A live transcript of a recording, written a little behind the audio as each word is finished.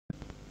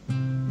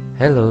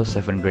Hello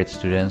 7th grade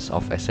students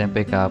of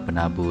SMPK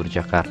Penabur,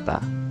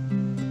 Jakarta.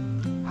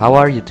 How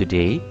are you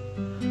today?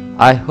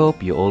 I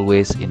hope you're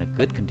always in a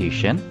good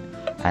condition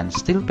and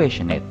still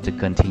passionate to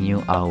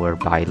continue our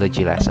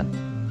biology lesson.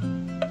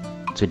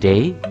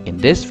 Today, in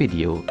this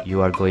video,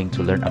 you are going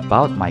to learn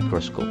about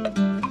microscope.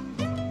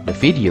 The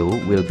video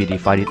will be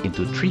divided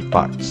into 3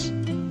 parts.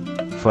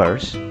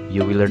 First,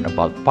 you will learn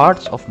about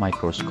parts of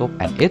microscope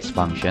and its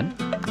function.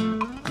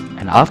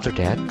 And after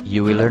that,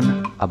 you will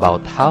learn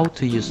about how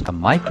to use a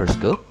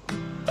microscope.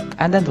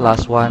 And then the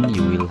last one,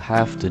 you will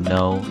have to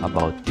know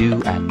about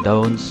do and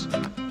don'ts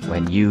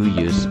when you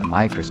use a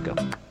microscope.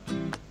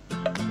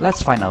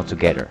 Let's find out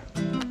together.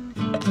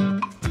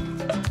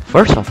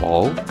 First of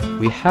all,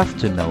 we have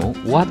to know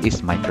what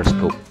is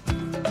microscope.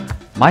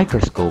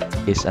 Microscope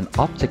is an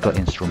optical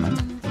instrument,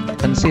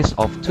 consists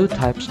of 2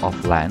 types of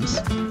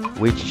lens,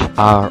 which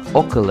are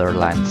ocular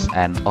lens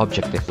and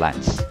objective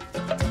lens.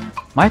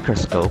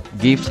 Microscope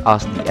gives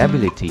us the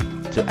ability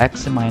to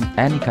examine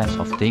any kinds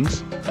of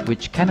things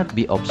which cannot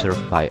be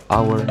observed by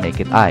our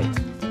naked eye.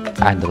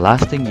 And the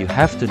last thing you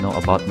have to know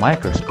about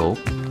microscope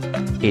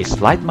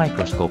is light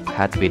microscope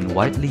had been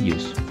widely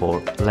used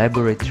for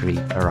laboratory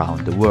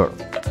around the world.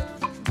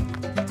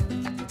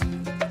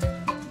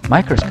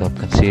 Microscope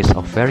consists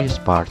of various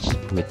parts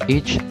with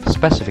each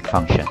specific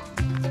function.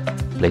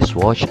 Please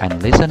watch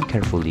and listen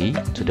carefully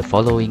to the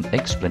following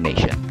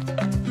explanation.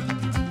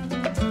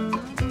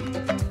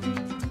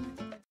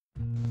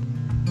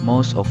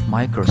 Most of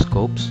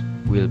microscopes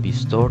will be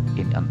stored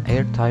in an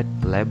airtight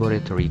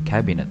laboratory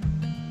cabinet.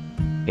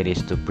 It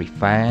is to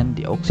prevent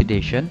the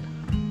oxidation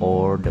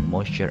or the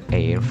moisture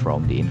air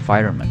from the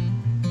environment.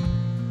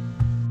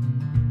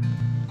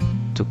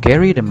 To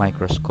carry the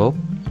microscope,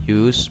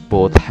 use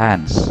both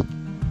hands,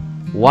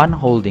 one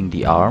holding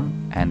the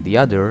arm and the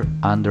other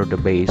under the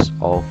base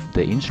of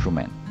the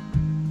instrument.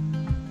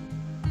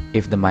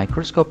 If the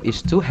microscope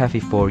is too heavy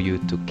for you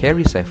to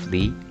carry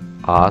safely,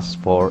 ask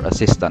for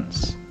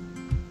assistance.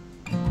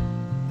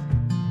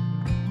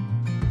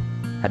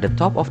 At the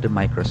top of the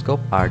microscope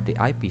are the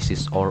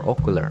eyepieces or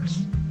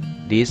oculars.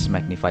 These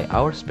magnify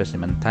our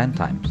specimen 10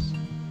 times.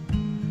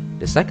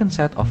 The second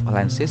set of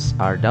lenses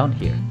are down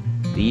here.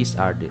 These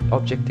are the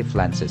objective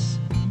lenses.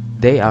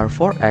 They are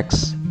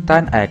 4x,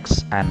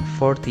 10x and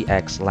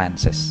 40x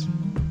lenses.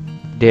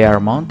 They are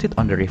mounted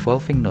on the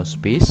revolving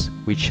nosepiece,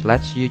 which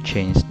lets you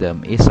change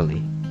them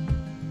easily.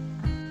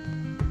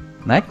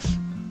 Next,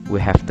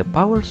 we have the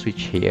power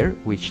switch here,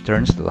 which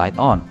turns the light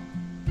on.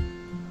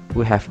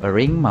 We have a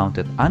ring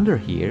mounted under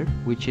here,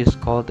 which is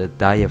called the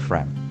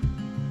diaphragm.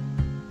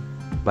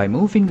 By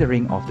moving the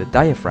ring of the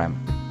diaphragm,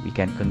 we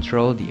can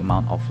control the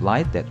amount of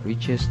light that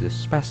reaches the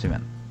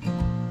specimen.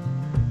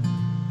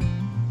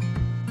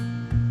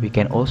 We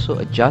can also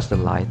adjust the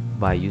light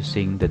by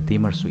using the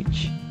dimmer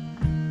switch.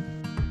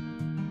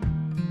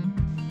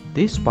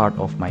 This part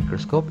of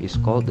microscope is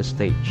called the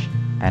stage,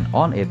 and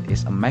on it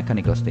is a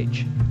mechanical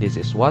stage. This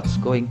is what's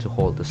going to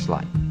hold the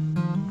slide.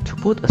 To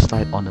put a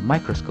slide on the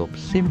microscope,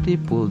 simply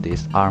pull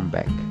this arm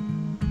back.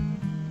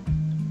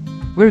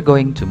 We're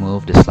going to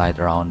move the slide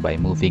around by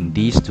moving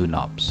these 2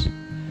 knobs.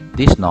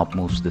 This knob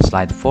moves the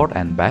slide forward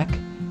and back,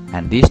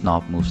 and this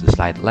knob moves the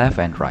slide left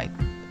and right.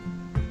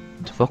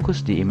 To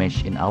focus the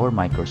image in our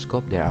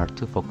microscope, there are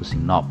 2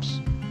 focusing knobs.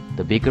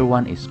 The bigger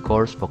one is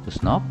coarse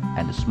focus knob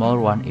and the smaller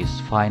one is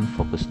fine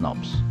focus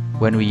knobs.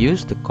 When we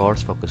use the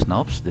coarse focus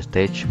knobs, the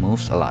stage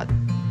moves a lot.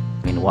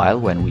 Meanwhile,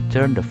 when we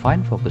turn the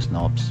fine focus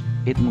knobs,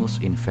 it moves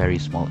in very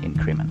small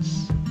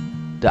increments.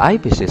 The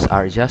eyepieces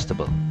are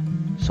adjustable,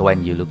 so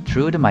when you look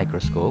through the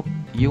microscope,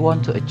 you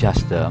want to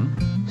adjust them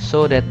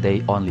so that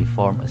they only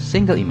form a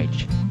single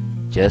image,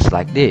 just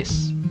like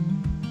this.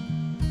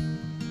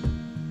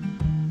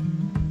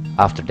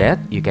 After that,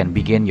 you can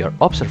begin your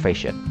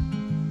observation.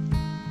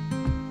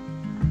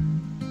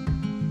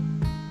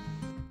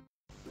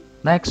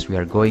 Next, we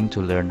are going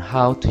to learn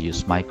how to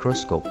use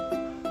microscope,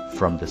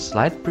 from the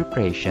slide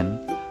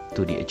preparation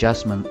to the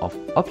adjustment of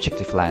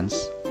objective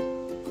lens,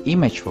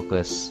 image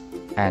focus,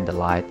 and the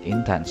light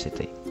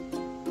intensity.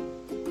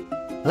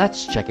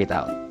 Let's check it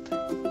out.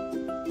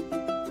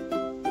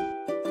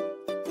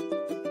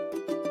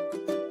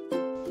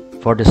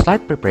 For the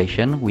slide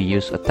preparation, we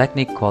use a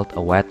technique called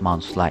a wet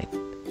mount slide.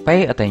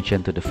 Pay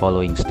attention to the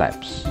following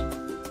steps.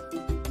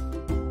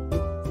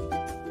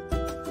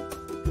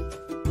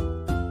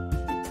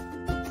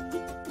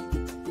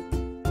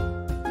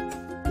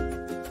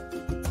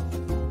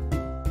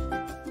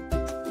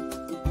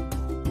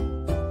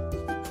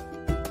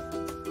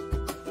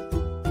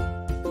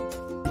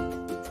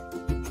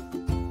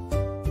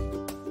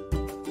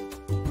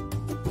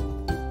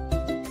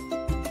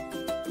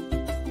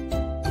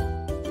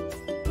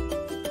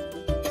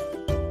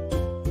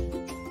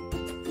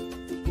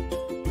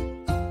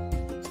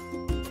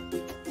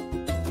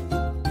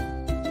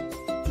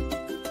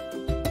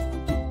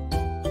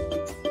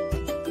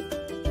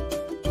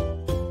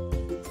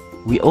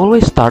 We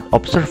always start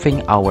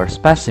observing our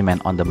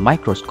specimen on the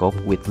microscope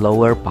with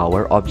lower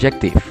power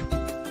objective.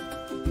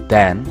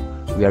 Then,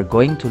 we are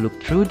going to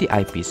look through the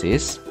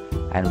eyepieces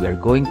and we're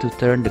going to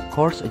turn the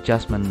coarse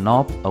adjustment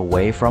knob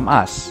away from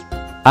us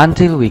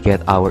until we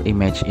get our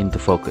image into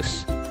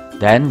focus.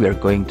 Then we're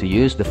going to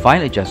use the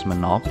fine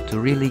adjustment knob to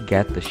really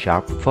get the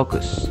sharp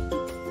focus.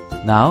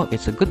 Now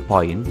it's a good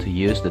point to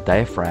use the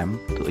diaphragm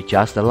to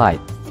adjust the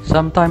light.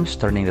 Sometimes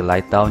turning the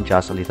light down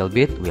just a little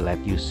bit will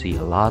let you see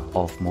a lot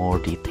of more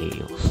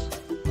details.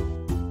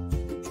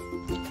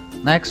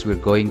 Next, we're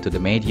going to the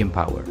medium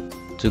power.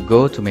 To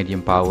go to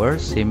medium power,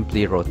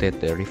 simply rotate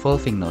the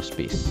revolving nose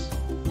piece.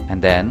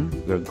 And then,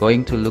 we're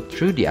going to look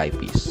through the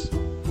eyepiece.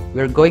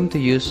 We're going to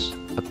use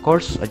a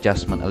coarse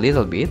adjustment a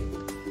little bit,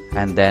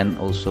 and then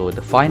also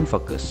the fine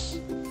focus.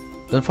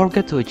 Don't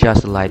forget to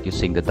adjust the light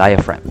using the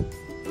diaphragm.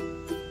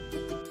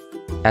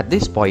 At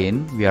this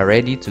point, we are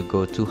ready to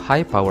go to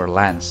high power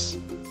lens.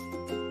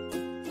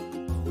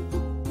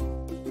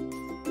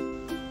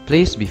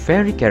 Please be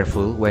very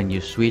careful when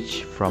you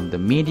switch from the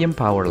medium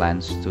power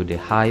lens to the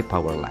high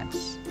power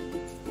lens.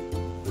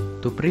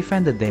 To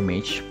prevent the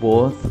damage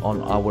both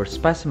on our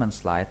specimen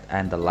slide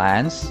and the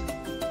lens,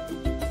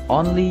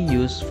 only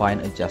use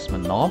fine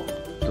adjustment knob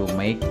to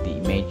make the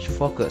image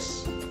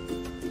focus.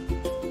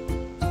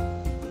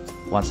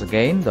 Once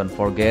again, don't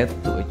forget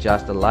to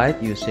adjust the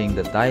light using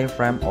the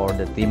diaphragm or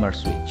the dimmer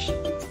switch.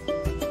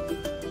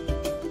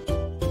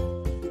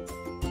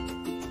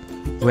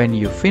 When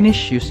you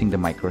finish using the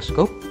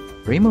microscope,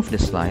 remove the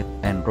slide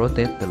and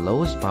rotate the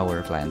lowest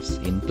power lens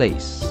in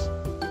place.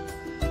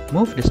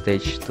 Move the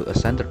stage to a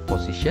centered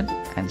position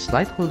and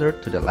slide holder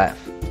to the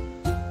left.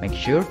 Make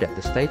sure that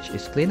the stage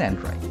is clean and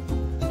dry.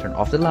 Turn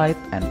off the light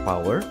and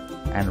power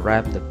and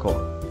wrap the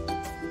cord.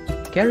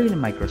 Carry the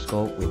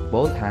microscope with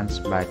both hands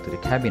back to the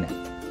cabinet.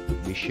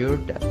 Be sure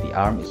that the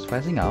arm is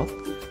facing out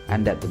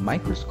and that the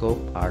microscope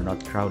are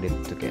not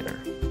crowded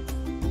together.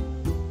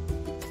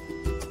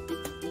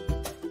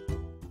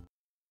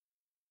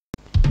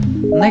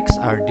 Next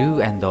are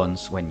do and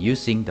don'ts when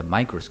using the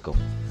microscope.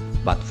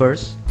 But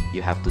first,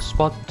 you have to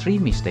spot 3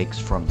 mistakes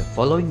from the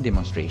following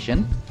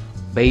demonstration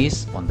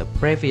based on the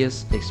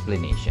previous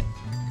explanation.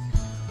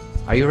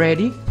 Are you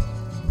ready?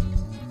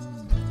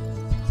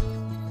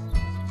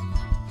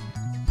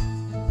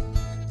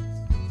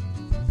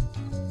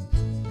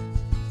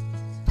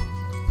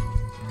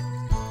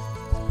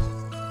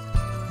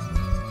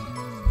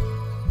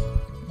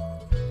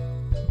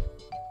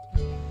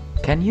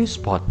 Can you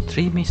spot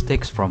 3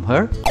 mistakes from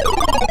her?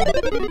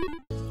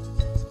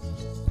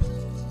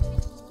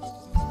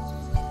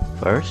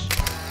 First,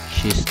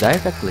 she's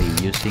directly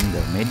using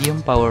the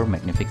medium power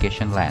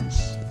magnification lens.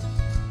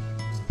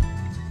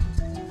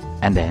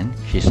 And then,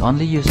 she's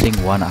only using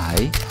one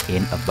eye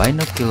in a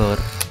binocular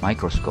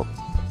microscope.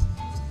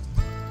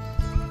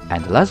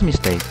 And the last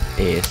mistake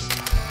is,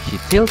 she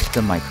tilts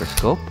the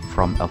microscope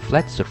from a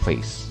flat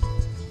surface.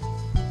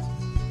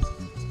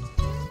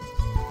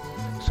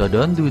 So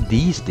don't do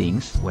these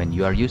things when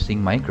you are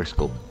using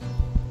microscope.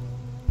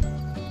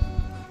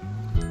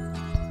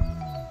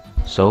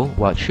 So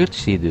what should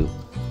she do?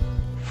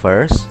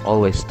 First,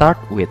 always start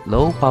with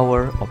low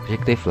power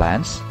objective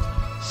lens.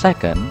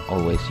 Second,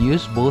 always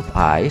use both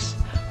eyes.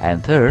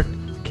 And third,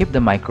 keep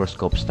the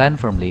microscope stand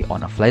firmly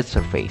on a flat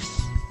surface.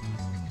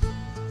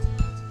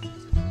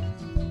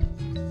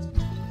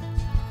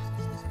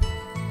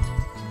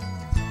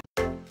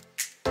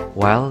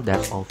 Well,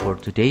 that's all for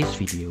today's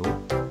video.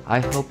 I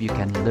hope you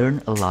can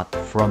learn a lot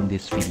from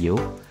this video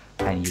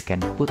and you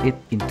can put it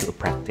into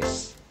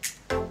practice.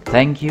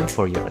 Thank you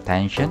for your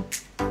attention.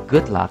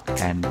 Good luck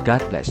and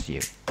God bless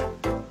you.